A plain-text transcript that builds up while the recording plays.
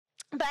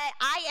But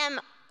I am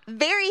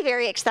very,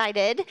 very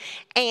excited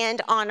and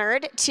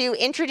honored to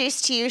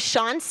introduce to you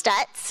Sean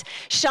Stutz.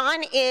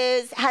 Sean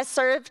has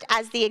served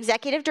as the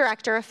executive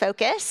director of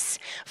Focus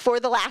for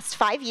the last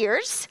 5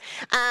 years.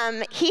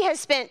 He has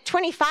spent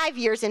 25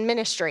 years in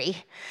ministry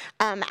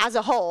as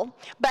a whole.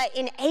 But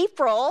in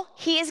April,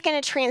 he is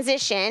going to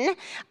transition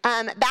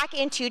back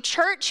into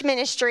church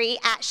ministry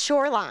at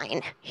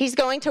Shoreline. He's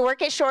going to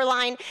work at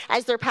Shoreline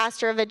as their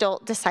pastor of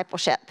adult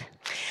discipleship.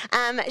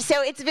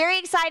 So it's very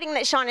exciting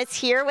that Sean is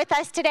here with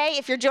us today.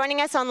 If you're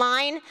joining us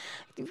online,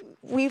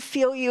 we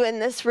feel you in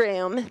this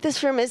room.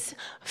 This room is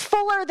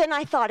fuller than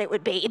I thought it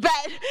would be, but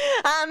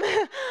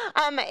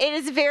it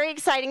is very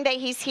exciting that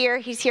he's here.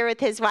 He's here with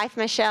his wife,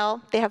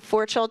 Michelle. They have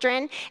 4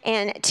 children,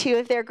 and 2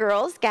 of their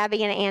girls,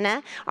 Gabby and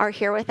Anna, are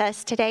here with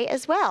us today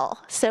as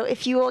well. So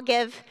if you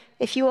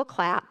will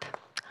clap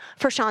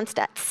for Sean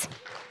Stutz.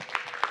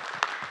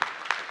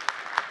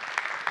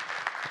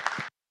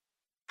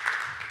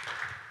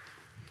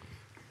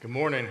 Good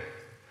morning.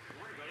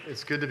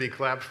 It's good to be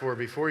clapped for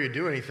before you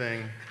do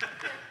anything,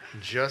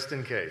 just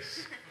in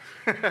case.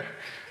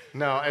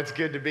 No, it's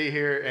good to be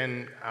here,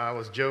 and I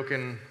was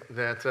joking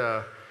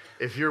that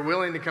if you're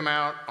willing to come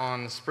out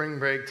on spring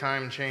break,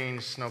 time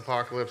change,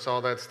 snowpocalypse,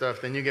 all that stuff,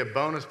 then you get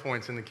bonus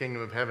points in the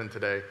kingdom of heaven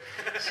today.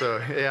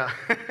 So, yeah,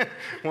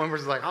 one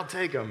person's like, I'll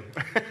take them.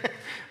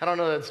 I don't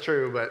know that's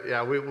true, but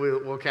yeah,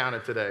 we'll count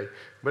it today.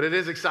 But it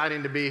is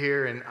exciting to be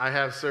here, and I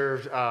have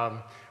served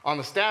on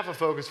the staff of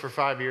Focus for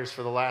 5 years,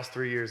 for the last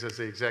 3 years as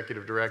the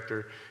executive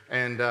director,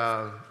 and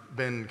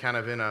been kind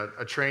of in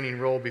a training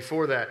role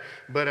before that,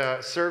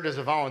 but served as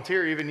a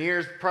volunteer even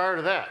years prior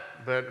to that.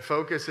 But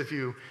Focus, if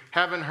you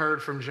haven't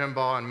heard from Jim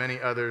Baugh and many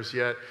others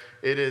yet,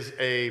 it is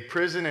a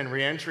prison and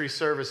reentry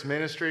service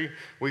ministry.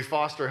 We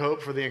foster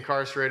hope for the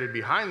incarcerated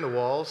behind the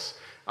walls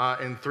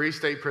in 3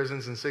 state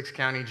prisons and 6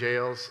 county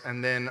jails.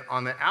 And then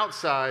on the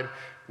outside,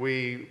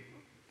 we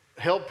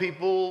help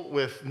people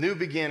with new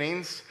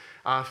beginnings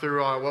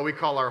through what we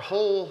call our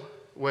whole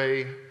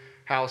way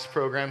house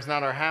programs,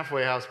 not our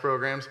halfway house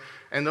programs.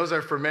 And those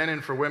are for men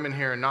and for women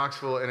here in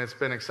Knoxville. And it's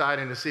been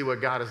exciting to see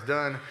what God has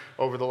done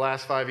over the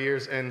last 5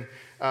 years. And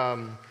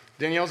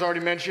Danielle's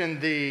already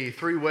mentioned the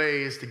 3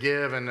 ways to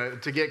give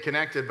and to get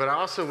connected. But I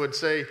also would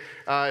say,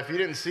 if you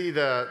didn't see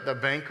the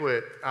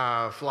banquet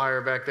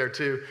flyer back there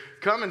too,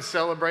 come and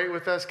celebrate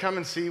with us. Come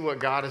and see what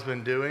God has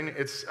been doing.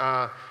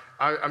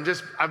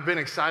 I've been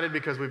excited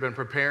because we've been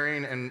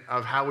preparing and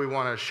of how we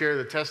want to share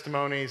the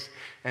testimonies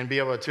and be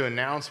able to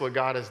announce what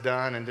God has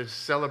done and to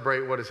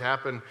celebrate what has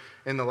happened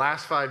in the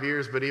last 5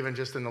 years, but even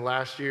just in the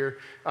last year.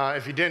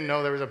 If you didn't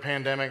know, there was a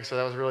pandemic, so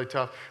that was really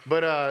tough.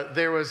 But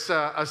there was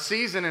a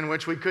season in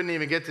which we couldn't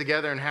even get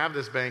together and have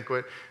this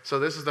banquet. So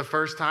this is the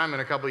first time in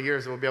a couple of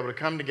years that we'll be able to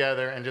come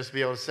together and just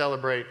be able to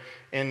celebrate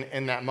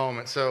in that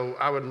moment. So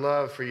I would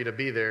love for you to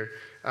be there.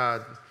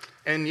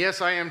 And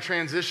yes, I am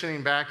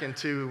transitioning back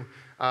into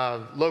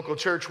local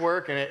church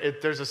work, and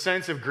there's a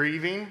sense of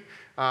grieving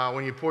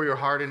when you pour your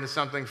heart into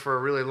something for a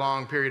really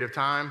long period of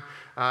time.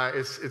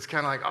 It's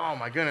kind of like, oh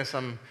my goodness,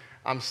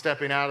 I'm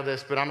stepping out of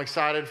this, but I'm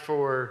excited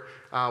for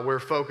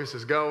where Focus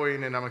is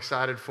going, and I'm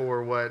excited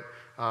for what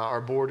our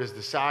board is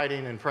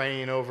deciding and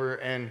praying over,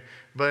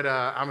 but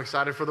I'm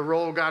excited for the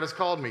role God has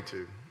called me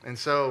to. And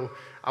so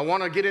I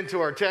want to get into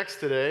our text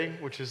today,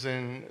 which is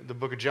in the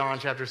book of John,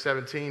 chapter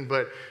 17,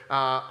 but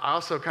I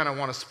also kind of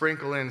want to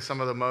sprinkle in some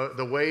of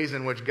the ways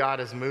in which God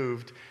has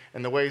moved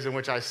and the ways in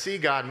which I see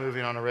God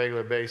moving on a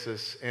regular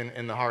basis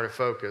in the heart of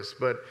Focus.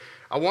 But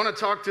I want to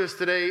talk to us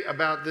today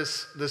about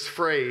this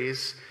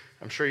phrase.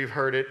 I'm sure you've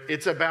heard it.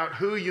 It's about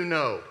who you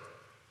know.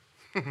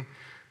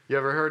 You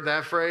ever heard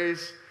that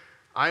phrase?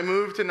 I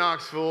moved to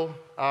Knoxville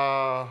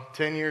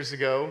 10 years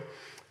ago.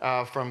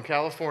 From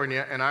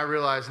California, and I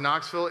realized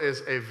Knoxville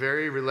is a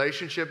very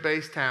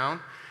relationship-based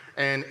town,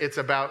 and it's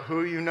about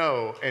who you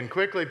know. And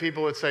quickly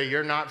people would say,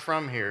 you're not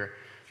from here,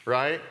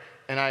 right?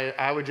 And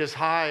I would just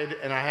hide,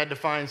 and I had to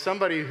find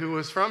somebody who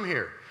was from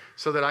here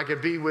so that I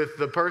could be with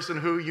the person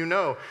who you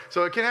know.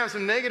 So it can have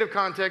some negative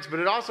context, but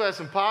it also has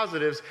some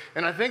positives,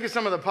 and I think of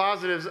some of the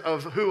positives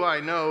of who I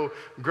know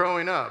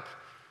growing up.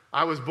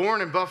 I was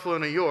born in Buffalo,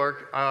 New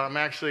York. I'm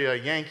actually a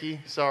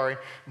Yankee, sorry.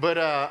 But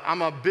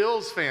I'm a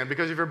Bills fan,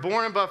 because if you're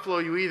born in Buffalo,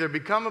 you either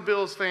become a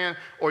Bills fan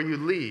or you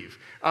leave.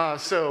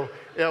 So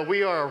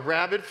we are a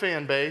rabid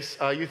fan base.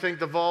 You think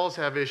the Vols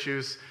have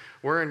issues.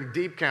 We're in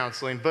deep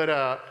counseling. But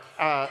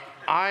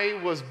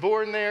I was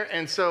born there,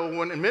 and so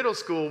when in middle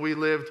school, we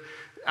lived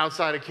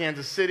outside of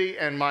Kansas City,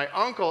 and my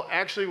uncle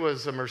actually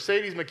was a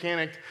Mercedes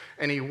mechanic,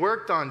 and he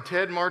worked on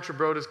Ted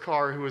Marchibroda's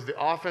car, who was the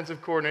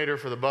offensive coordinator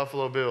for the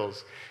Buffalo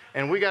Bills.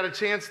 And we got a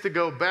chance to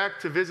go back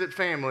to visit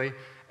family,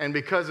 and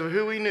because of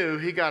who we knew,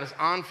 he got us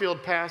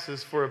on-field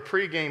passes for a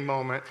pregame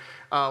moment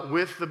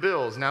with the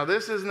Bills. Now,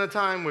 this isn't a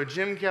time with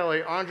Jim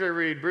Kelly, Andre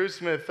Reed, Bruce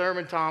Smith,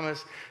 Thurman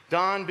Thomas,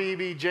 Don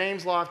Beebe,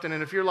 James Lofton,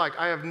 and if you're like,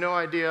 I have no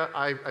idea,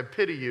 I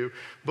pity you.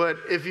 But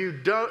if you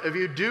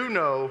do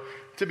know,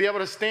 to be able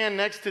to stand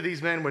next to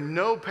these men with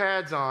no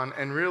pads on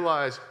and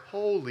realize,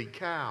 holy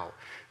cow,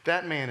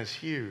 that man is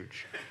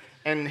huge.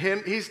 And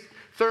he's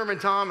Thurman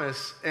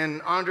Thomas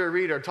and Andre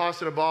Reed are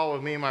tossing a ball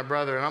with me and my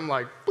brother, and I'm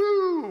like,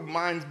 boo,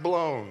 mind's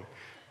blown,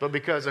 but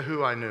because of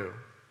who I knew.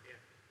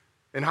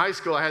 In high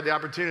school, I had the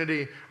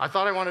opportunity, I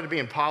thought I wanted to be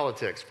in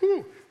politics.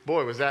 Woo,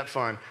 boy, was that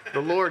fun. The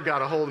Lord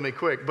got a hold of me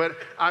quick. But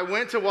I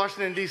went to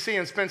Washington, D.C.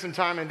 and spent some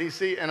time in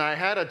D.C., and I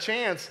had a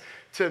chance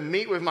to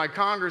meet with my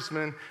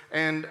congressman,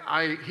 and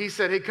he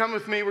said, hey, come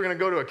with me, we're going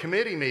to go to a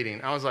committee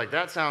meeting. I was like,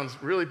 that sounds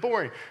really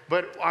boring,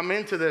 but I'm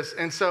into this.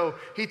 And so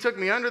he took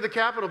me under the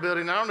Capitol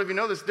building. I don't know if you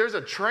know this, there's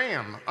a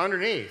tram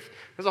underneath.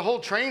 There's a whole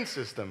train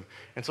system.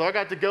 And so I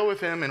got to go with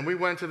him, and we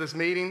went to this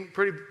meeting,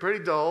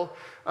 pretty dull.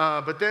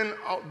 But then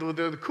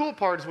the cool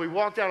part is we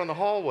walked out in the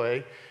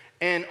hallway,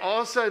 and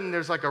all of a sudden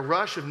there's like a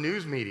rush of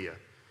news media.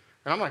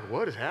 And I'm like,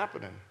 what is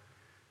happening?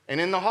 And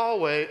in the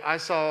hallway, I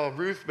saw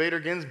Ruth Bader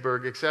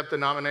Ginsburg accept the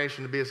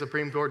nomination to be a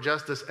Supreme Court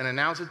justice and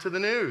announce it to the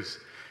news.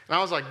 And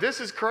I was like,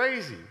 this is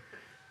crazy.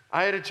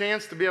 I had a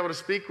chance to be able to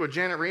speak with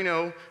Janet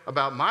Reno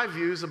about my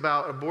views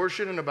about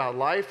abortion and about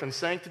life and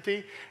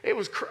sanctity. It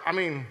was,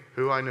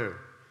 who I knew.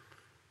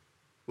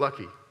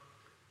 Lucky,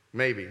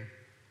 maybe.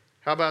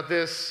 How about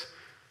this?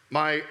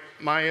 My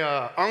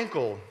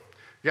uncle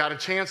got a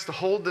chance to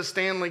hold the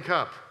Stanley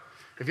Cup.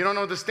 If you don't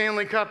know what the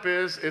Stanley Cup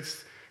is,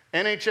 it's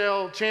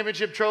NHL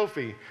championship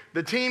trophy.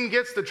 The team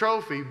gets the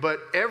trophy, but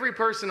every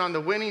person on the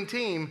winning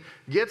team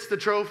gets the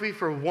trophy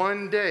for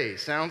one day.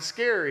 Sounds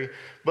scary,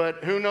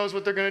 but who knows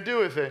what they're going to do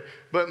with it.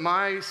 But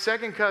my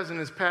second cousin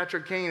is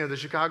Patrick Kane of the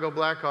Chicago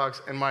Blackhawks,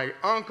 and my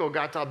uncle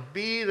got to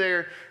be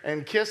there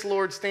and kiss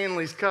Lord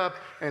Stanley's cup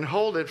and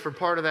hold it for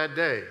part of that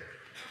day.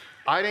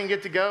 I didn't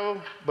get to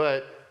go,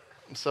 but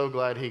I'm so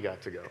glad he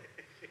got to go.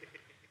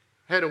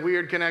 Had a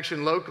weird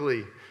connection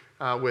locally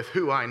with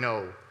who I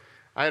know.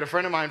 I had a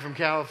friend of mine from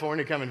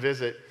California come and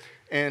visit,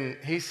 and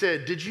he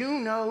said, did you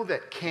know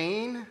that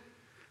Kane,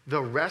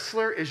 the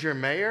wrestler, is your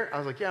mayor? I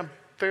was like, yeah, I'm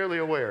fairly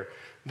aware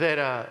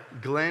that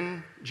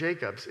Glenn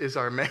Jacobs is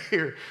our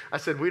mayor. I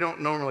said, we don't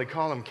normally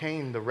call him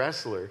Kane, the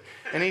wrestler.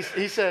 And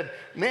he said,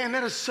 man,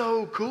 that is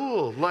so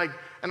cool.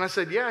 And I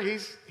said, yeah,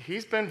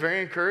 he's been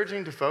very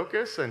encouraging to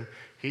Focus, and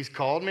he's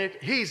called me.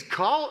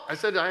 I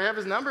said, I have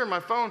his number in my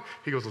phone.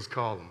 He goes, let's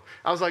call him.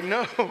 I was like,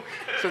 no.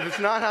 So that's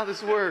not how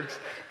this works.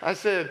 I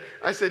said,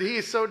 he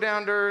is so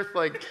down to earth.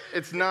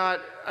 It's not,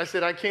 I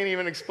said, I can't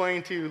even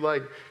explain to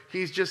you,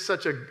 he's just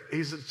such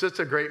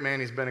a great man.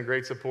 He's been a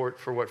great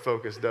support for what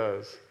Focus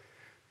does.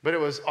 But it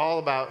was all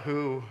about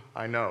who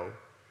I know.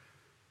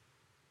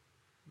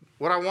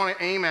 What I want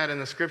to aim at in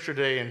the scripture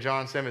today in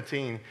John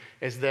 17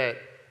 is that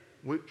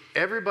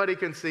everybody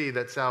can see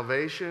that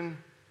salvation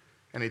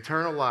and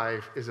eternal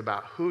life is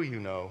about who you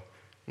know,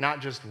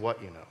 not just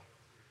what you know.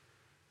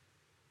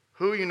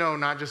 Who you know,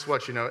 not just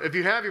what you know. If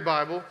you have your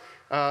Bible,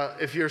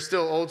 if you're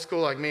still old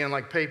school like me and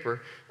like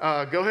paper,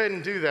 go ahead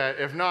and do that.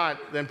 If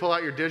not, then pull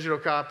out your digital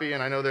copy,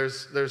 and I know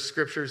there's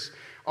scriptures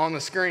on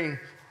the screen.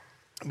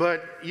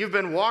 But you've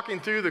been walking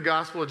through the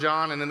Gospel of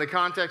John, and in the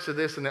context of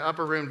this, in the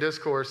upper room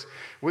discourse,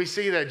 we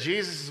see that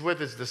Jesus is with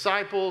his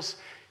disciples.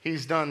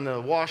 He's done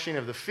the washing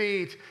of the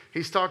feet.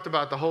 He's talked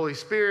about the Holy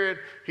Spirit.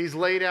 He's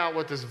laid out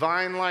what this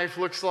vine life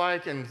looks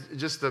like, and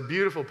just a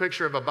beautiful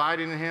picture of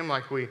abiding in him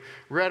like we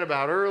read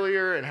about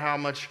earlier, and how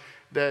much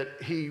that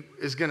he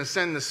is going to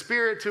send the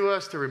Spirit to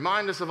us to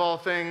remind us of all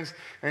things.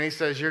 And he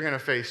says, you're going to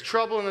face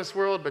trouble in this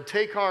world, but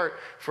take heart,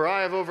 for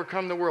I have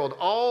overcome the world.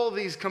 All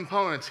these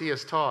components he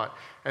has taught.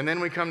 And then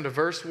we come to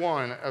verse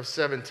 1 of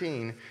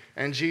 17,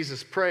 and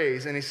Jesus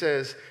prays, and he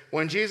says,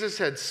 when Jesus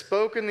had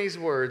spoken these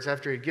words,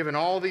 after he'd given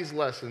all these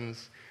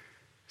lessons,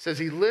 says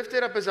he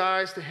lifted up his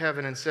eyes to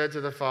heaven and said to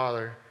the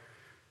Father,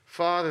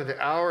 Father, the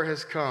hour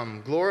has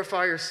come.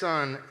 Glorify your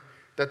Son,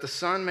 that the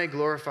Son may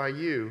glorify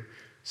you,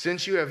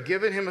 since you have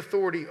given him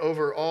authority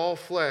over all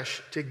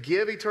flesh to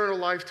give eternal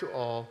life to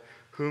all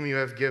whom you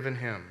have given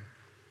him.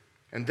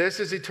 And this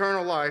is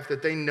eternal life,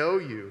 that they know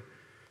you,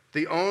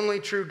 the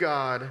only true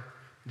God,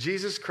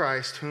 Jesus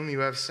Christ, whom you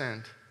have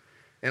sent.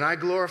 And I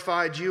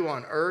glorified you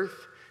on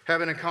earth,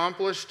 having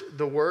accomplished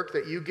the work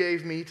that you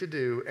gave me to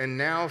do. And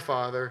now,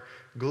 Father,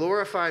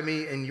 glorify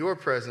me in your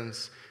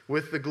presence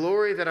with the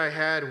glory that I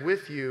had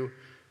with you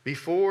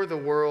before the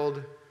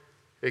world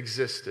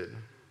existed.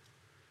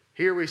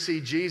 Here we see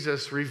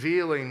Jesus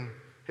revealing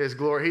his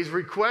glory. He's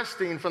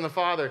requesting from the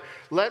Father,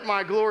 let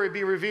my glory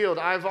be revealed.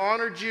 I've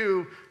honored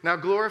you, now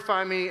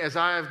glorify me as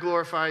I have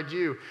glorified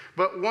you.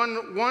 But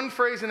one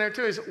phrase in there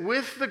too is,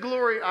 with the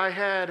glory I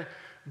had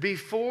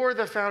before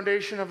the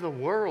foundation of the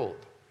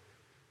world.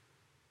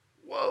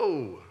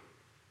 Whoa.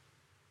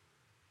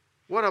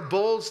 What a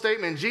bold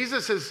statement.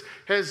 Jesus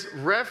has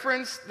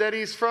referenced that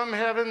he's from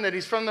heaven, that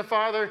he's from the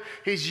Father.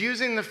 He's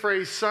using the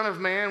phrase Son of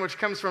Man, which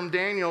comes from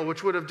Daniel,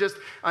 which would have just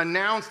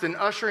announced an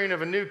ushering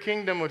of a new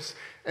kingdom.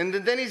 And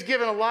then he's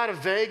given a lot of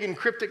vague and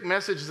cryptic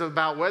messages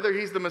about whether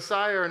he's the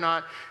Messiah or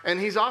not. And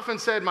he's often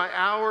said, my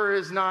hour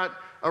has not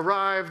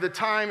arrived, the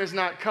time has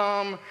not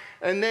come.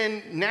 And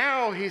then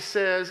now he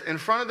says in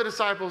front of the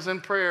disciples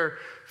in prayer,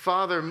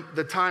 Father,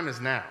 the time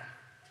is now.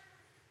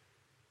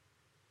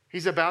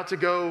 He's about to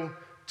go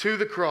to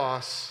the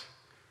cross,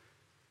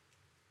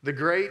 the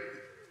great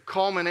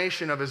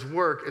culmination of his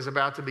work is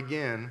about to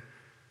begin.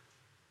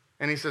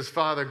 And he says,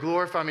 Father,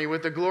 glorify me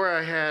with the glory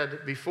I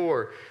had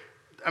before.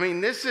 I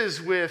mean, this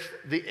is with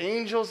the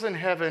angels in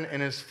heaven in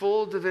his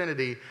full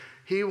divinity.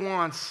 He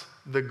wants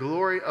the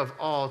glory of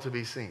all to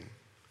be seen.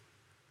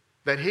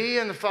 That he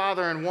and the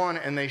Father are one,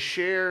 and they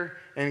share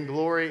in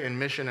glory and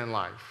mission in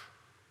life.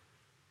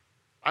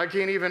 I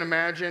can't even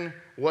imagine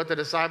what the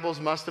disciples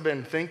must have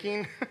been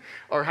thinking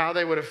or how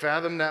they would have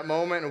fathomed that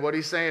moment and what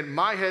he's saying.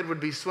 My head would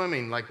be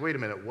swimming like, wait a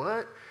minute,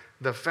 what?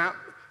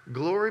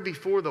 Glory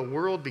before the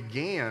world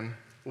began?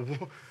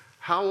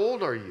 How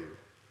old are you?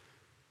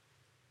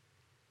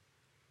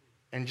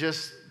 And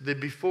just the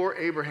before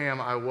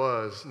Abraham I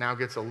was now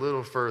gets a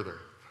little further.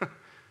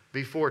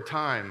 Before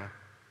time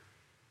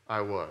I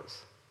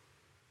was.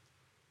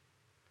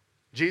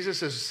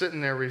 Jesus is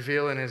sitting there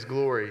revealing his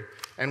glory.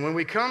 And when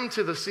we come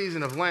to the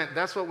season of Lent,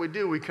 that's what we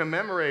do. We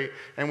commemorate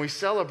and we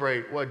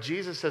celebrate what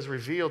Jesus has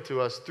revealed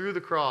to us through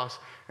the cross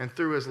and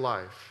through his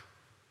life.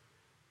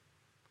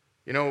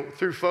 You know,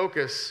 through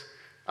Focus,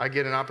 I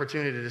get an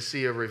opportunity to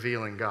see a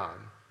revealing God.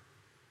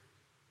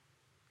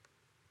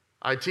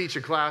 I teach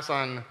a class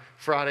on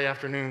Friday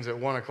afternoons at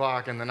 1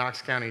 o'clock in the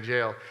Knox County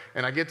Jail.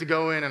 And I get to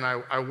go in and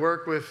I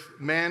work with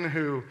men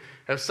who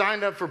have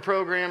signed up for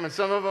program, and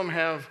some of them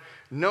have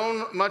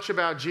known much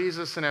about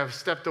Jesus and have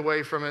stepped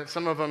away from it.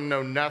 Some of them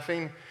know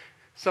nothing.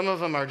 Some of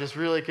them are just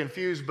really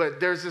confused. But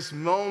there's this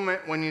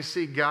moment when you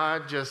see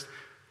God just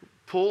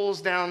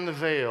pulls down the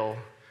veil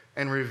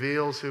and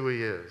reveals who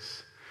he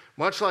is.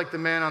 Much like the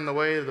men on the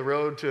way to the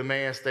road to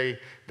Emmaus, they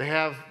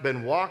have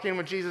been walking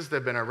with Jesus.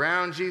 They've been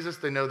around Jesus.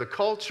 They know the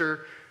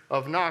culture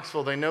of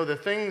Knoxville. They know the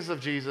things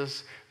of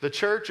Jesus, the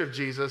church of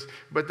Jesus.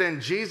 But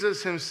then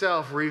Jesus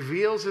himself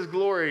reveals his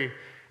glory.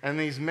 And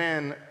these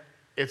men,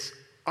 it's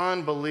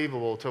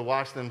unbelievable to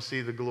watch them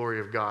see the glory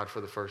of God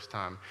for the first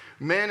time.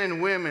 Men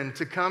and women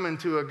to come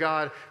into a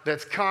God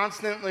that's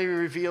constantly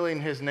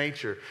revealing his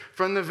nature.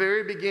 From the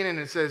very beginning,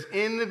 it says,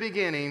 in the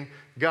beginning,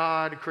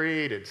 God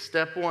created.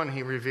 Step one,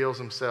 he reveals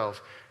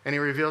himself. And he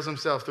reveals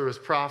himself through his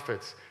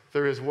prophets,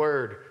 through his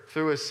word,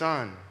 through his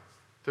son,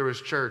 through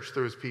his church,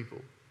 through his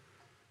people.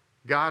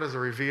 God is a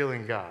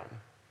revealing God.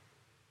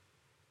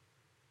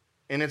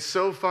 And it's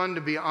so fun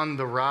to be on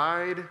the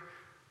ride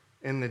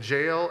in the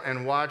jail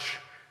and watch.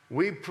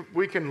 We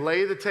can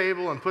lay the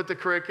table and put the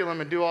curriculum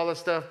and do all this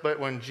stuff, but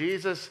when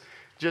Jesus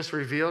just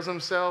reveals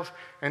himself,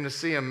 and to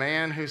see a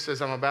man who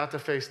says, I'm about to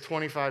face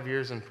 25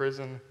 years in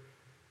prison,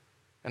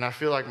 and I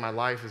feel like my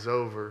life is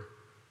over,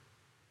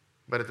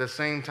 but at the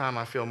same time,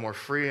 I feel more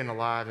free and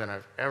alive than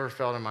I've ever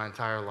felt in my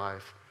entire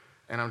life,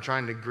 and I'm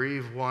trying to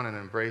grieve one and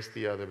embrace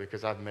the other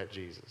because I've met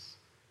Jesus.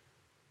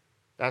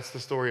 That's the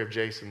story of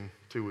Jason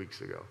 2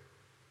 weeks ago.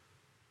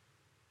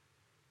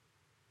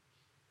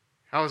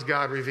 How has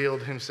God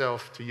revealed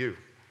himself to you?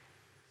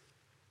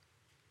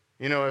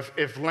 You know,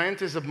 if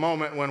Lent is a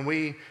moment when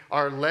we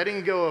are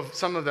letting go of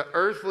some of the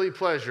earthly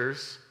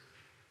pleasures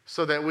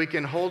so that we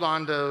can hold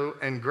on to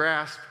and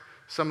grasp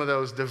some of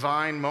those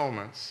divine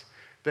moments,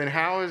 then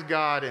how is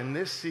God in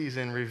this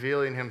season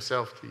revealing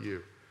himself to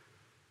you?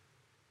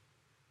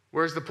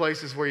 Where's the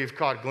places where you've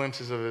caught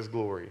glimpses of his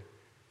glory?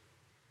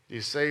 Do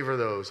you savor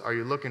those? Are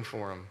you looking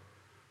for them?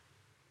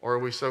 Or are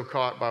we so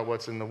caught by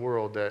what's in the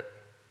world that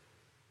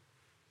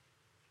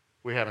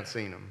we haven't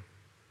seen him?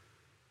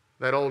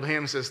 That old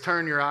hymn says,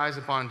 turn your eyes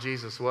upon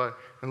Jesus, what?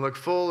 And look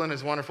full in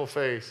his wonderful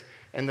face.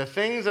 And the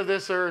things of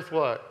this earth,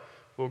 what?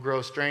 Will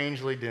grow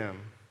strangely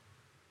dim.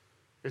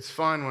 It's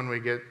fun when we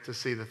get to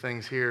see the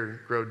things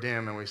here grow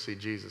dim and we see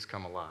Jesus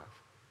come alive.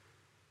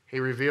 He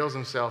reveals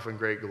himself in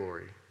great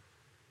glory.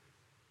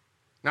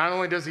 Not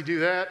only does he do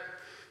that,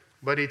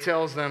 but he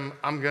tells them,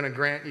 I'm going to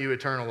grant you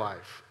eternal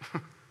life.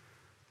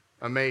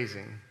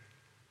 Amazing.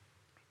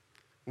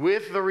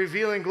 With the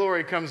revealing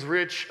glory comes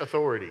rich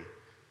authority.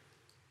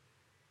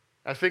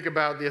 I think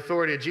about the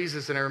authority of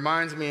Jesus, and it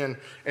reminds me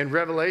in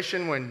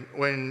Revelation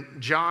when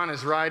John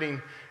is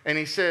writing, and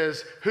he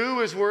says,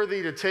 who is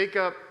worthy to take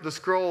up the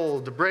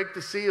scroll, to break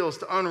the seals,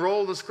 to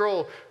unroll the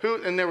scroll?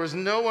 And there was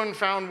no one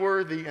found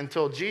worthy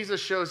until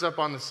Jesus shows up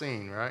on the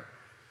scene, right?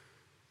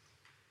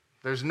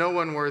 There's no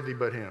one worthy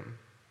but him.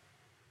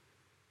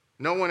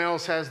 No one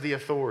else has the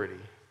authority.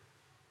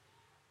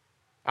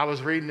 I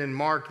was reading in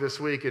Mark this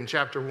week in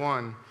chapter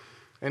 1,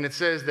 and it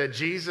says that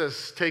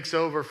Jesus takes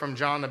over from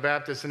John the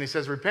Baptist, and he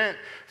says, repent,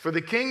 for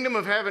the kingdom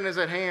of heaven is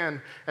at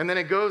hand. And then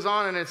it goes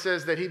on, and it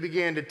says that he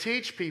began to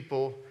teach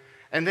people,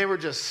 and they were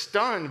just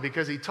stunned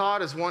because he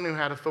taught as one who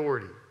had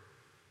authority.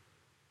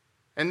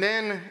 And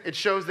then it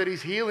shows that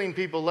he's healing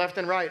people left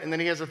and right, and then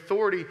he has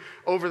authority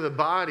over the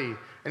body,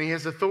 and he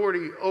has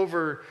authority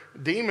over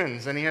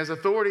demons, and he has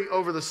authority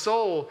over the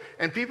soul,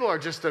 and people are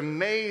just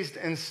amazed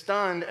and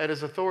stunned at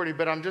his authority.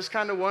 But I'm just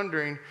kind of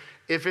wondering,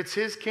 if it's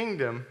his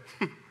kingdom,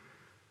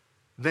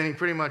 then he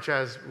pretty much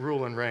has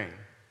rule and reign.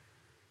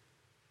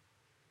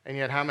 And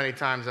yet, how many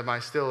times am I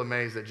still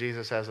amazed that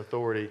Jesus has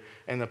authority,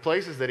 and the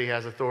places that he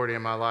has authority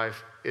in my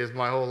life is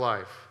my whole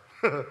life?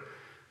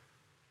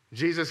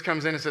 Jesus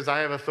comes in and says, I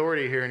have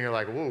authority here, and you're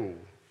like, whoa.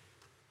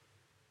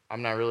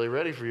 I'm not really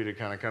ready for you to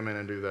kind of come in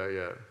and do that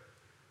yet.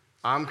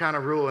 I'm kind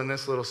of ruling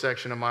this little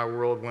section of my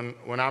world.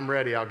 When I'm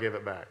ready, I'll give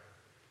it back.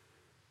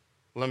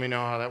 Let me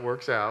know how that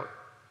works out.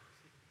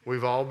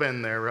 We've all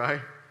been there,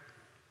 right?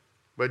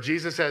 But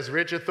Jesus has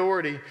rich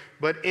authority,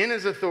 but in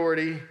his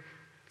authority,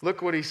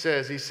 look what he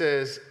says. He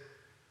says,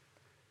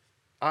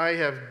 I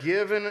have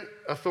given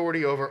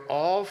authority over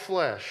all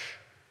flesh,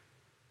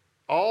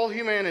 all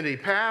humanity,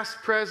 past,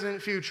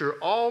 present, future,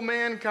 all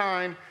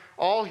mankind,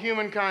 all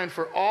humankind,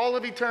 for all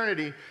of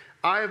eternity.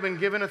 I have been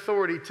given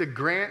authority to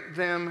grant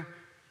them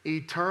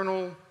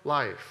eternal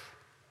life.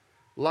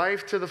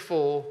 Life to the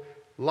full,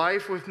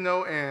 life with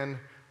no end,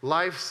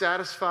 life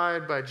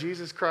satisfied by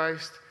Jesus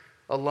Christ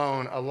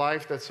alone, a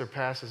life that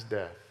surpasses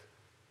death,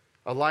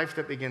 a life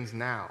that begins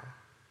now.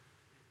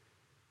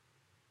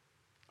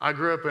 I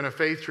grew up in a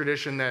faith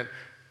tradition that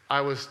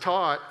I was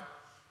taught,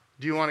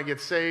 do you want to get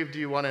saved? Do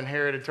you want to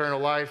inherit eternal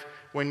life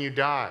when you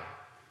die?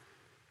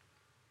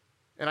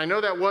 And I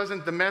know that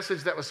wasn't the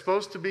message that was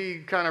supposed to be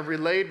kind of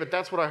relayed, but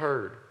that's what I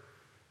heard.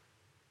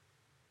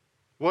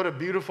 What a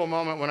beautiful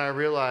moment when I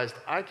realized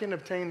I can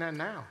obtain that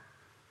now.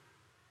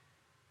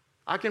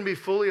 I can be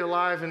fully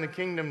alive in the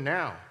kingdom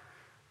now.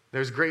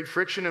 There's great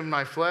friction in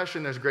my flesh,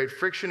 and there's great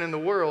friction in the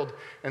world,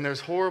 and there's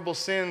horrible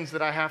sins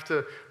that I have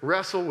to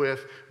wrestle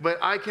with, but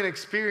I can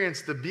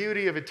experience the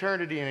beauty of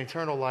eternity and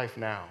eternal life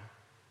now.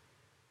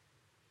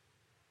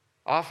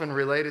 Often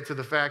related to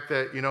the fact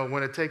that,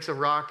 when it takes a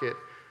rocket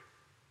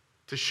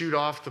to shoot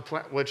off the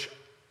planet, which,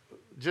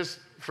 just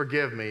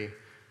forgive me,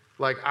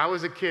 like I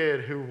was a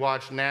kid who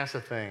watched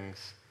NASA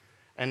things,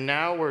 and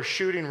now we're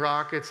shooting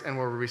rockets and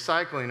we're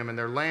recycling them and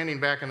they're landing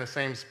back in the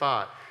same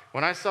spot.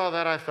 When I saw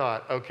that, I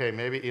thought, okay,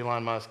 maybe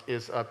Elon Musk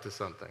is up to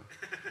something.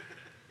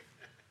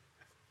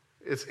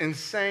 It's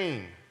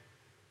insane.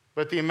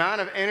 But the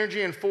amount of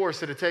energy and force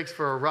that it takes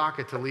for a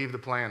rocket to leave the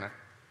planet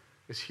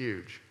is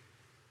huge.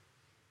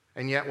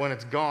 And yet when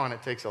it's gone,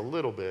 it takes a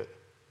little bit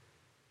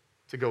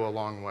to go a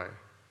long way.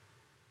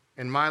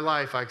 In my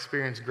life, I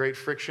experienced great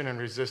friction and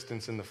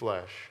resistance in the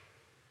flesh,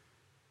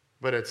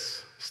 but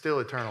it's still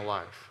eternal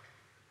life.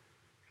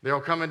 There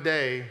will come a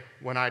day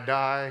when I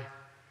die,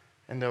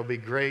 and there'll be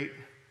great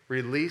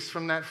release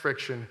from that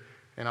friction,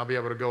 and I'll be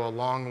able to go a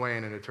long way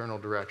in an eternal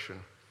direction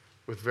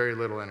with very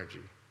little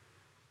energy.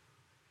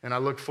 And I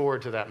look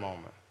forward to that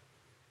moment.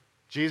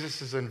 Jesus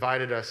has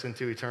invited us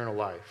into eternal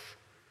life.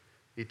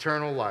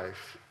 Eternal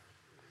life.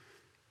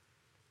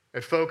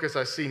 At Focus,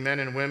 I see men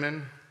and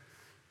women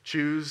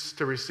choose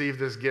to receive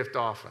this gift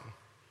often.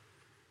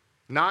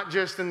 Not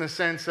just in the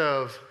sense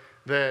of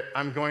that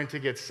I'm going to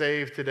get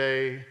saved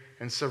today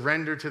and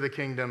surrender to the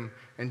kingdom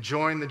and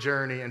join the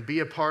journey and be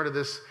a part of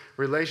this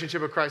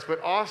relationship with Christ,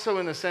 but also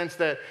in the sense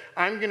that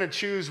I'm going to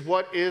choose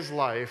what is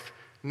life,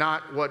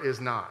 not what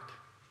is not.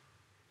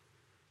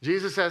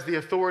 Jesus has the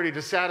authority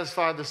to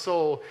satisfy the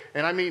soul,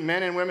 and I meet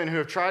men and women who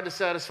have tried to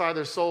satisfy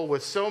their soul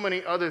with so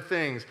many other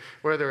things,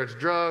 whether it's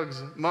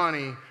drugs,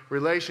 money,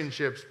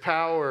 relationships,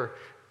 power,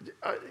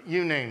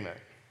 you name it.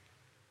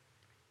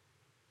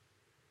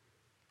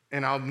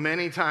 And I'll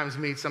many times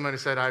meet someone who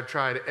said, I've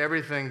tried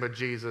everything but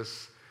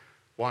Jesus,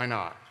 why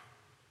not?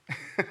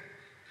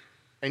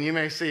 And you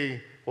may see,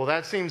 well,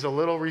 that seems a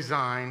little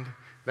resigned,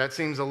 that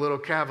seems a little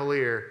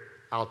cavalier,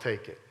 I'll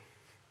take it.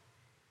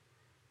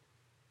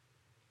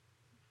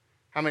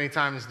 How many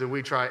times do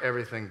we try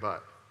everything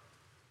but?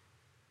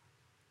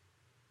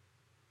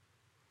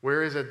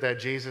 Where is it that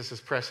Jesus is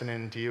pressing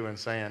into you and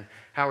saying,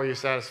 how are you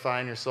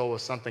satisfying your soul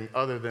with something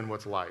other than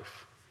what's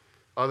life,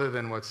 other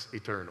than what's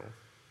eternal?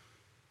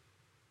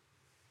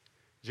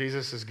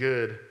 Jesus is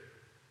good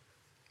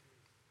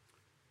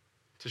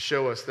to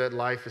show us that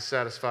life is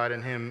satisfied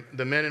in him.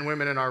 The men and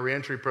women in our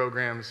reentry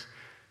programs,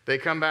 they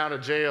come out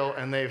of jail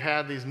and they've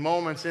had these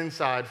moments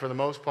inside, for the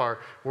most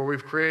part, where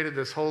we've created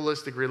this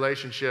holistic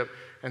relationship.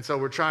 And so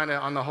we're trying to,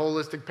 on the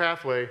holistic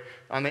pathway,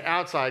 on the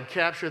outside,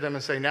 capture them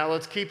and say, now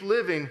let's keep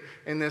living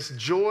in this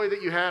joy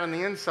that you had on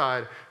the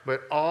inside,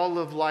 but all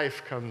of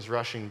life comes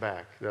rushing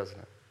back, doesn't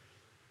it?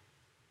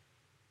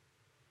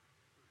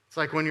 It's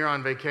like when you're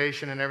on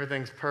vacation and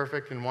everything's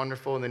perfect and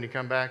wonderful, and then you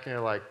come back and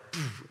you're like,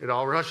 it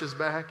all rushes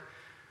back.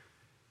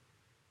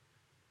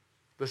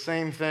 The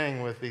same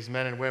thing with these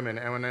men and women.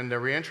 And when in the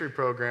reentry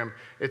program,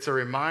 it's a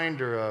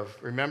reminder of,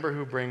 remember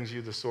who brings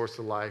you the source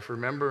of life.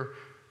 Remember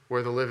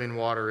where the living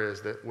water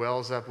is that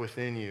wells up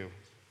within you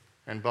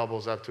and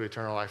bubbles up to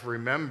eternal life.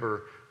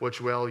 Remember which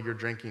well you're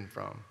drinking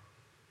from.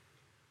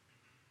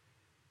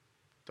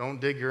 Don't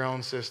dig your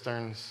own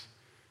cisterns.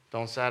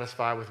 Don't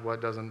satisfy with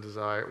what doesn't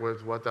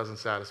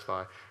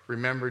satisfy.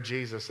 Remember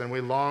Jesus. And we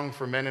long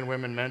for men and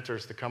women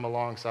mentors to come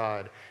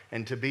alongside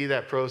and to be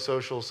that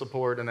pro-social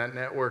support and that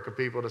network of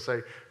people to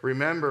say,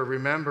 remember,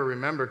 remember,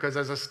 remember. Because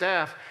as a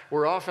staff,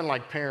 we're often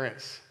like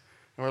parents.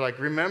 And we're like,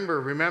 remember,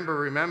 remember,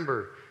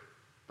 remember.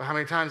 But how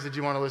many times did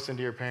you want to listen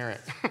to your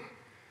parent?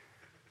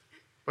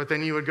 But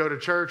then you would go to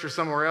church or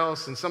somewhere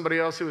else, and somebody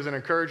else who was an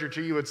encourager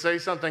to you would say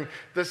something,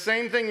 the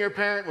same thing your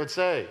parent would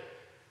say.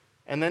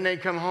 And then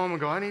they'd come home and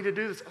go, I need to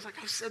do this. I was like,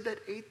 I've said that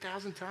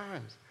 8,000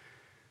 times.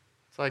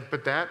 It's like,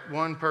 but that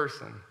one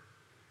person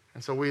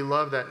And so we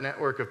love that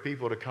network of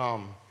people to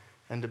come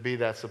and to be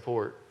that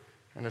support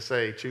and to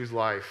say, choose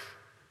life.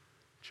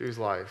 Choose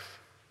life.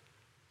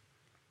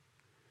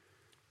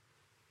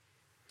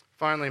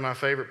 Finally, my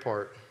favorite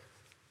part.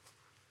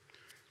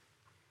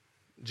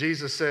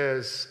 Jesus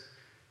says,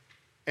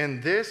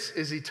 and this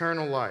is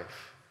eternal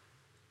life.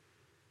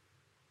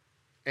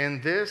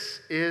 And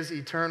this is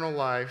eternal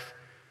life,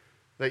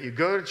 that you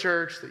go to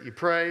church, that you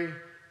pray,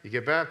 you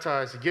get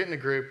baptized, you get in a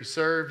group, you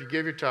serve, you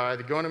give your tithe,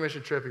 you go on a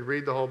mission trip, you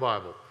read the whole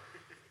Bible.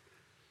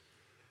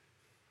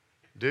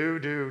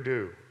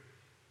 Do.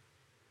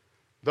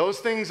 Those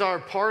things are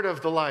part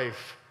of the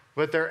life,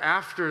 but they're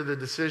after the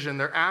decision.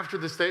 They're after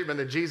the statement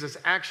that Jesus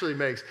actually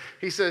makes.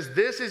 He says,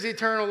 this is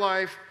eternal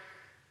life,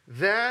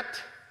 that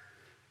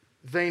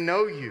they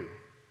know you,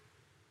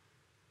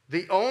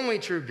 the only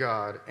true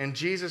God, and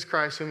Jesus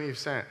Christ whom you've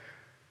sent.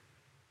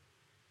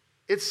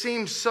 It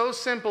seems so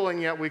simple,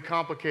 and yet we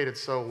complicate it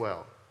so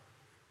well.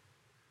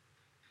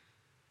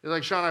 You're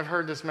like, Sean, I've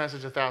heard this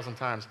message 1,000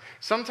 times.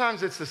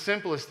 Sometimes it's the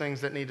simplest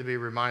things that need to be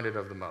reminded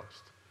of the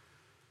most.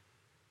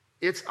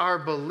 It's our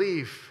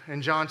belief.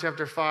 In John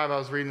chapter 5, I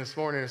was reading this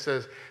morning, it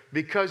says,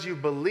 because you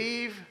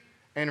believe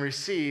and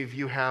receive,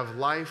 you have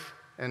life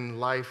and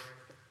life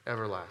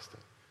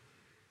everlasting.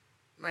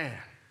 Man.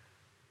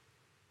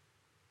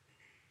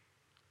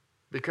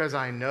 Because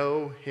I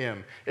know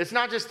him. It's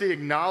not just the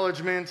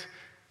acknowledgement.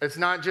 It's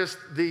not just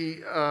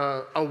the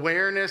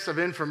awareness of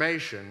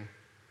information.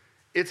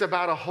 It's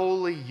about a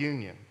holy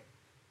union.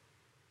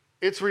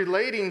 It's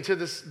relating to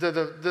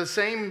the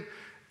same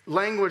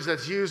language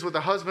that's used with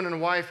a husband and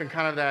wife and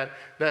kind of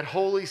that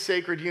holy,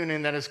 sacred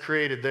union that is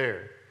created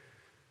there.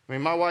 I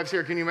mean, my wife's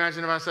here. Can you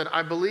imagine if I said,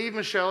 I believe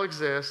Michelle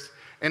exists,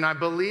 and I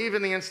believe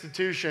in the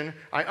institution.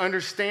 I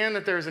understand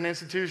that there's an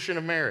institution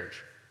of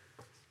marriage.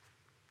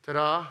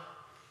 Ta-da.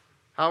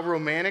 How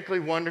romantically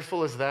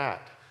wonderful is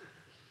that?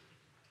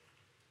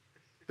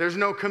 There's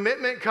no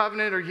commitment,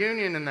 covenant, or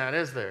union in that,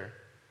 is there?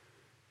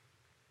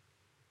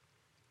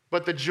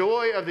 But the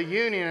joy of the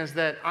union is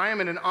that I am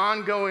in an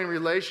ongoing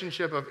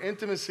relationship of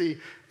intimacy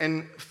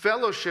and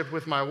fellowship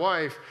with my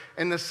wife.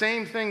 And the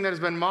same thing that has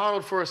been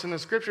modeled for us in the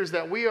scriptures,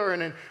 that we are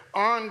in an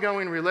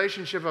ongoing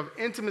relationship of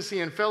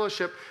intimacy and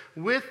fellowship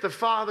with the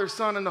Father,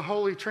 Son, and the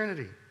Holy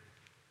Trinity,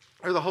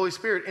 or the Holy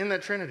Spirit in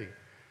that Trinity.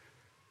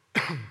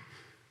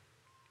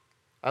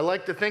 I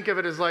like to think of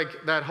it as like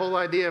that whole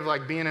idea of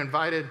like being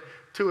invited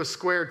to a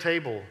square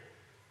table,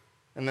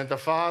 and that the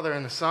Father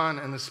and the Son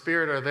and the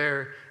Spirit are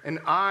there. And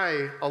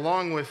I,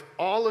 along with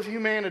all of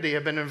humanity,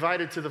 have been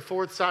invited to the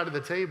fourth side of the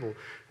table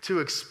to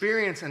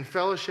experience and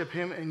fellowship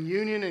him in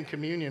union and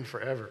communion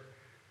forever.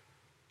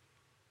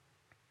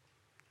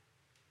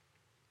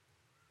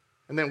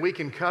 And then we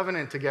can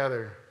covenant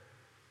together.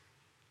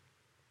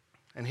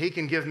 And he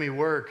can give me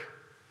work.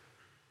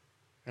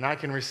 And I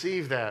can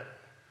receive that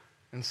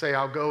and say,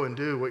 I'll go and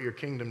do what your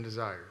kingdom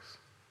desires.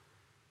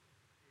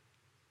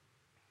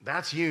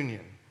 That's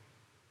union.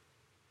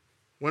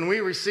 When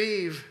we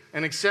receive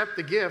and accept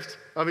the gift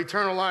of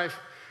eternal life,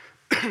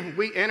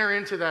 we enter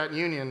into that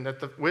union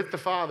with the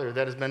Father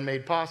that has been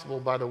made possible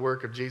by the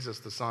work of Jesus,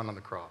 the Son, on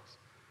the cross.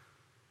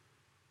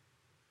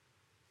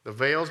 The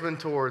veil's been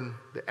torn,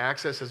 the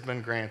access has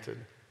been granted.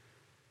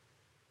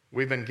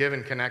 We've been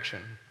given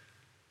connection.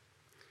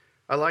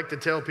 I like to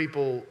tell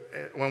people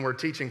when we're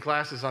teaching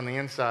classes on the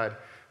inside,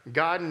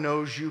 God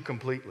knows you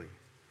completely.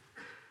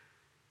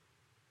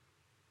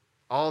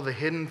 All the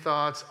hidden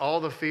thoughts, all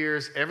the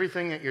fears,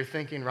 everything that you're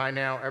thinking right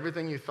now,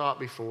 everything you thought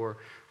before,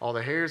 all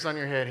the hairs on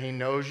your head, he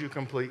knows you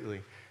completely,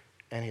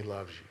 and he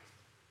loves you.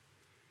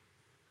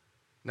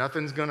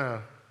 Nothing's going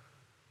to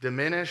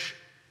diminish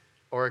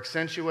or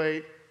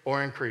accentuate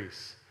or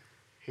increase.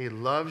 He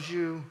loves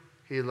you,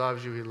 he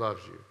loves you, he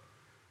loves you.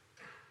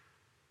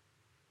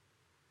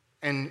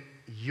 And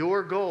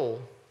your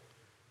goal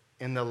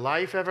in the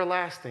life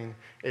everlasting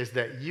is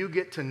that you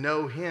get to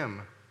know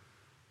him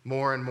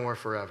more and more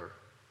forever.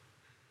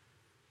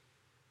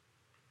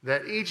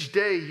 That each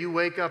day you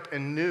wake up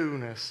in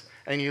newness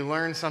and you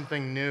learn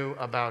something new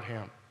about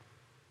him.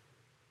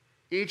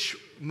 Each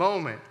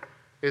moment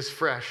is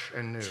fresh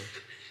and new.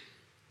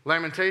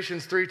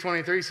 Lamentations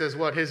 3:23 says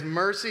what? His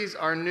mercies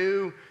are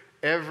new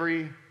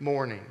every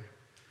morning.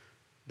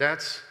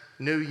 That's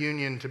new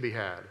union to be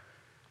had.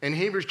 In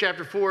Hebrews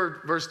chapter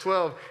 4, verse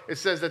 12, it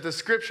says that the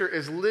scripture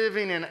is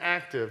living and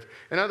active.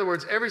 In other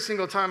words, every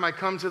single time I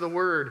come to the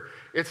word,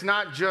 it's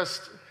not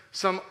just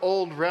some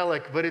old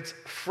relic, but it's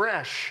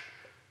fresh.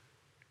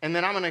 And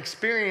then I'm going to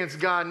experience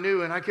God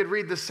new, and I could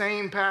read the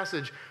same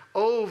passage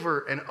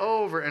over and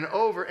over and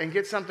over and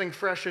get something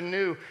fresh and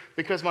new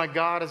because my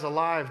God is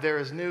alive. There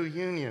is new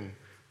union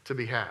to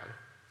be had.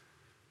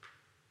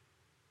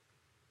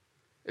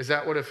 Is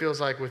that what it feels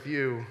like with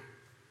you,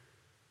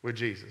 with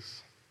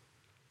Jesus?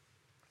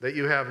 That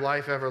you have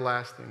life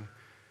everlasting.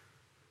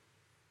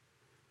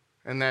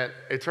 And that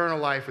eternal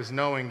life is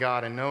knowing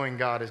God, and knowing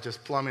God is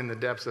just plumbing the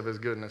depths of his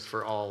goodness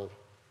for all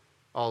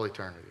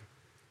eternity.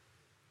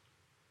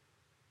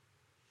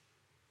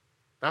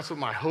 That's what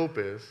my hope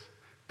is.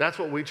 That's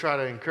what we try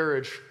to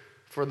encourage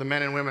for the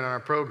men and women in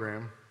our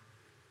program.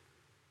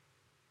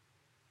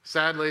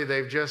 Sadly,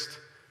 they've just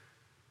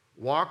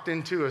walked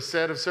into a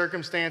set of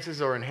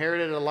circumstances or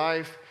inherited a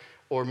life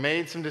or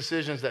made some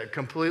decisions that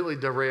completely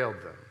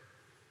derailed them.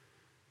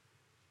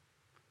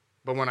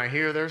 But when I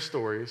hear their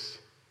stories,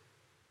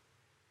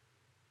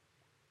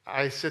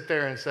 I sit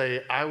there and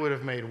say, I would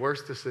have made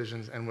worse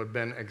decisions and would have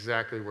been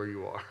exactly where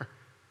you are.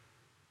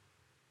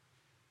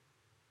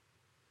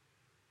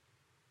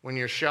 When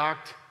you're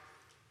shocked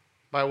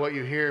by what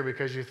you hear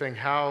because you think,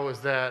 how is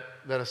that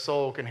a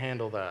soul can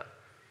handle that?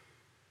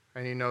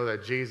 And you know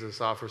that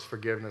Jesus offers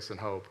forgiveness and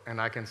hope.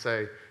 And I can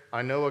say,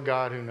 I know a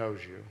God who knows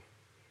you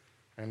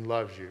and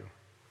loves you.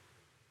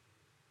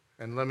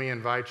 And let me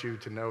invite you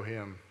to know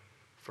him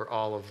for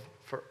all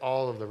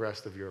of the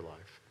rest of your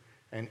life.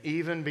 And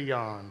even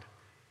beyond,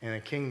 in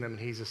a kingdom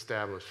he's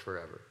established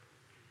forever.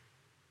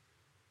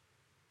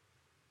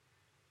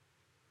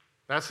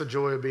 That's the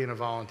joy of being a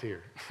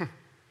volunteer.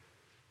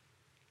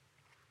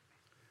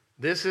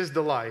 This is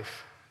the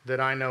life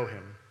that I know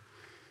him.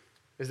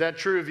 Is that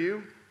true of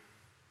you?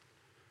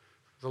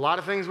 There's a lot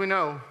of things we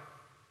know.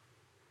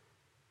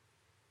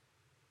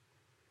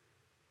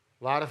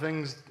 A lot of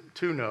things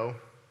to know.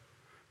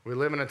 We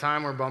live in a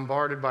time we're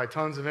bombarded by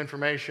tons of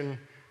information.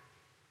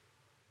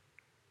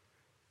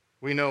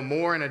 We know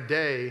more in a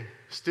day.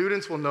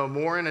 Students will know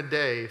more in a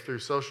day through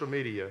social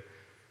media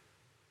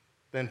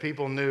than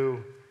people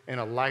knew in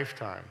a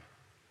lifetime.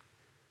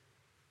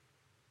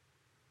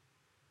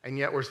 And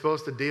yet we're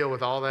supposed to deal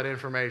with all that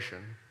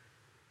information,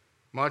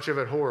 much of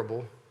it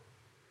horrible,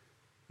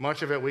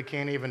 much of it we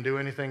can't even do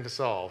anything to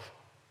solve.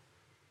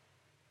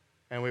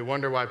 And we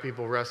wonder why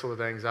people wrestle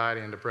with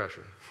anxiety and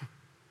depression.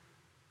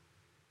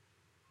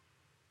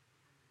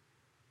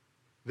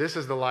 This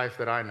is the life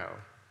that I know.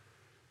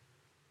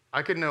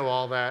 I could know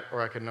all that,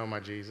 or I could know my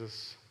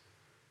Jesus,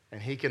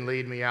 and he can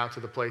lead me out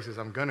to the places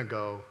I'm going to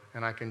go,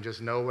 and I can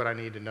just know what I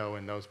need to know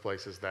in those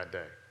places that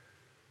day.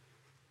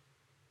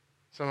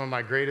 Some of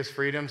my greatest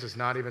freedoms is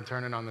not even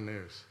turning on the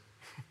news.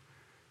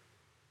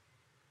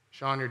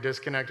 Sean, you're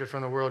disconnected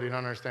from the world. You don't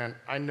understand.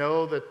 I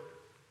know that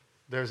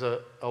there's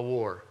a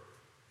war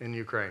in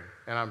Ukraine,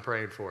 and I'm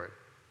praying for it.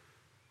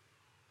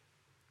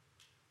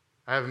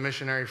 I have a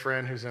missionary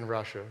friend who's in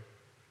Russia.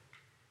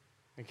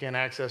 He can't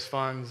access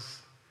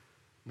funds,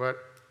 but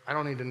I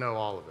don't need to know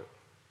all of it.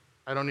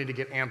 I don't need to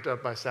get amped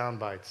up by sound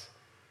bites.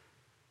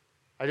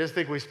 I just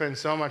think we spend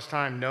so much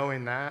time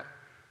knowing that,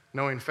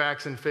 knowing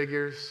facts and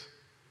figures.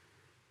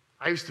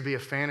 I used to be a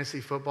fantasy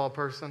football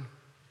person.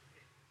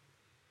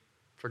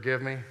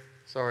 Forgive me.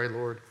 Sorry,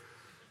 Lord.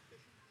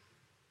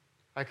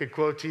 I could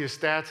quote to you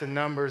stats and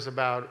numbers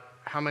about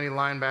how many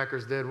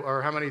linebackers did,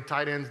 or how many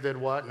tight ends did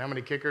what, and how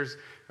many kickers.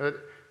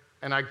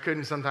 And I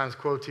couldn't sometimes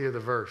quote to you the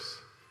verse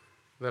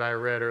that I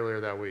read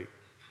earlier that week.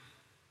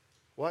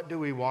 What do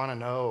we want to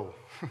know?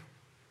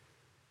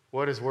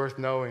 What is worth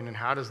knowing, and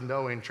how does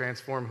knowing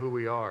transform who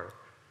we are?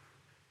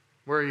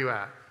 Where are you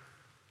at?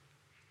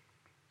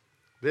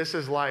 This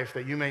is life,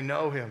 that you may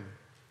know him.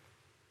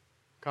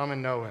 Come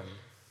and know him.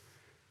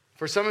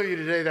 For some of you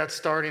today, that's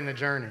starting the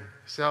journey.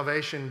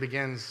 Salvation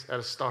begins at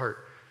a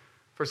start.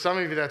 For some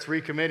of you, that's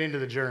recommitting to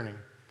the journey.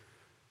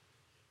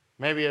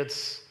 Maybe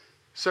it's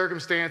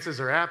circumstances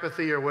or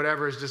apathy or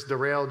whatever has just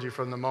derailed you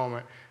from the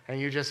moment, and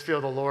you just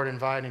feel the Lord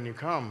inviting you,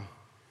 come,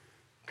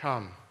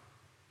 come.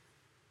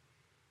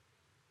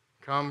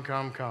 Come,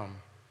 come, come.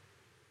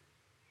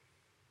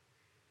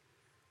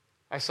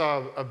 I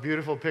saw a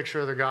beautiful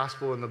picture of the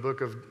gospel in the book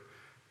of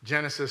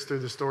Genesis through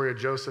the story of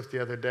Joseph the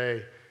other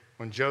day,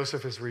 when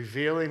Joseph is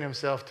revealing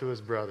himself to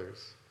his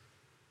brothers.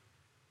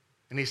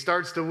 And he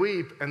starts to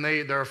weep, and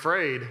they're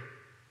afraid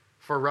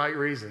for right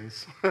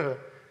reasons.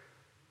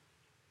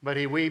 But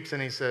he weeps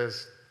and he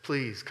says,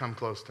 please come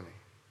close to me.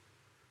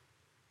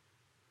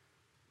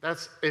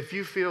 That's, if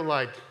you feel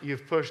like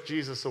you've pushed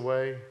Jesus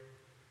away,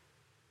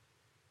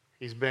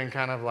 he's been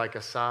kind of like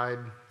a side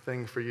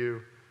thing for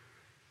you,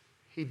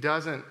 he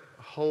doesn't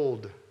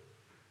hold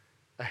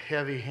a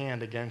heavy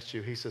hand against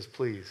you. He says,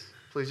 please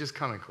just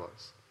come in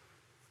close.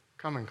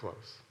 Come in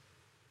close.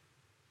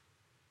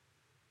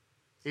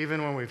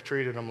 Even when we've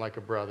treated him like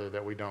a brother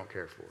that we don't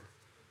care for.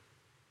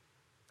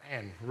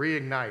 Man,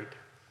 reignite.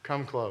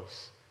 Come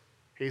close.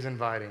 He's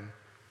inviting.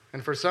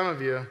 And for some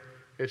of you,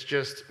 it's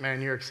just,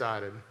 man, you're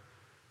excited.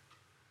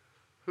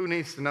 Who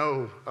needs to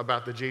know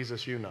about the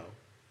Jesus you know?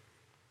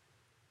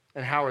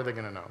 And how are they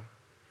going to know?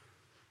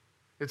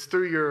 It's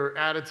through your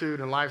attitude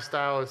and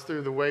lifestyle. It's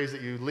through the ways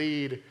that you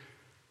lead.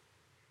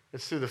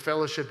 It's through the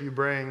fellowship you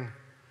bring,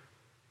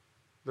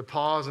 the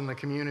pause in the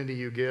community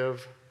you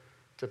give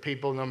to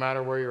people no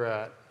matter where you're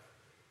at.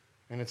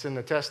 And it's in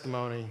the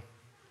testimony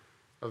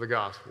of the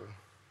gospel.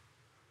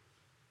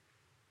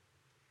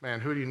 Man,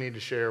 who do you need to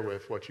share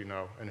with what you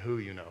know and who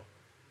you know?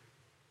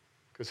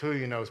 Because who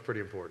you know is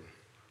pretty important.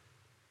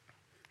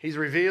 He's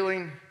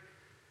revealing,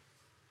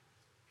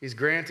 he's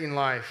granting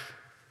life.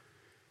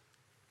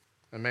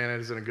 And man,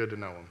 isn't it good to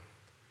know him?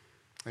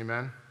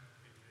 Amen?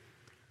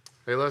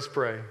 Hey, let's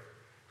pray.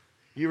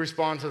 You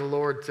respond to the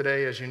Lord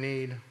today as you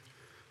need.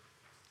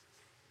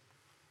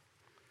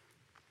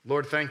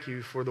 Lord, thank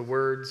you for the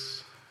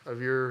words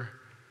of your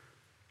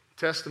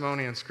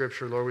testimony in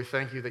Scripture, Lord. We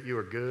thank you that you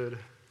are good.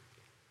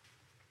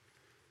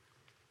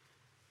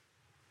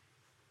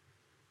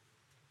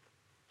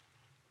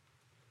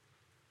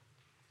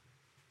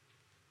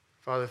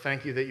 Father,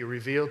 thank you that you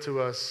reveal to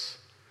us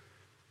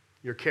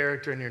your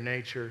character and your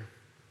nature,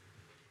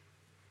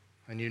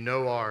 and you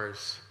know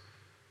ours,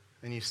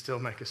 and you still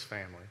make us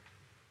family.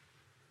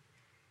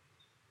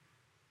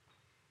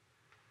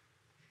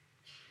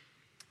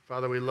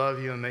 Father, we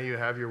love you, and may you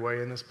have your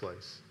way in this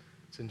place.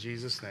 It's in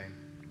Jesus'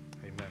 name.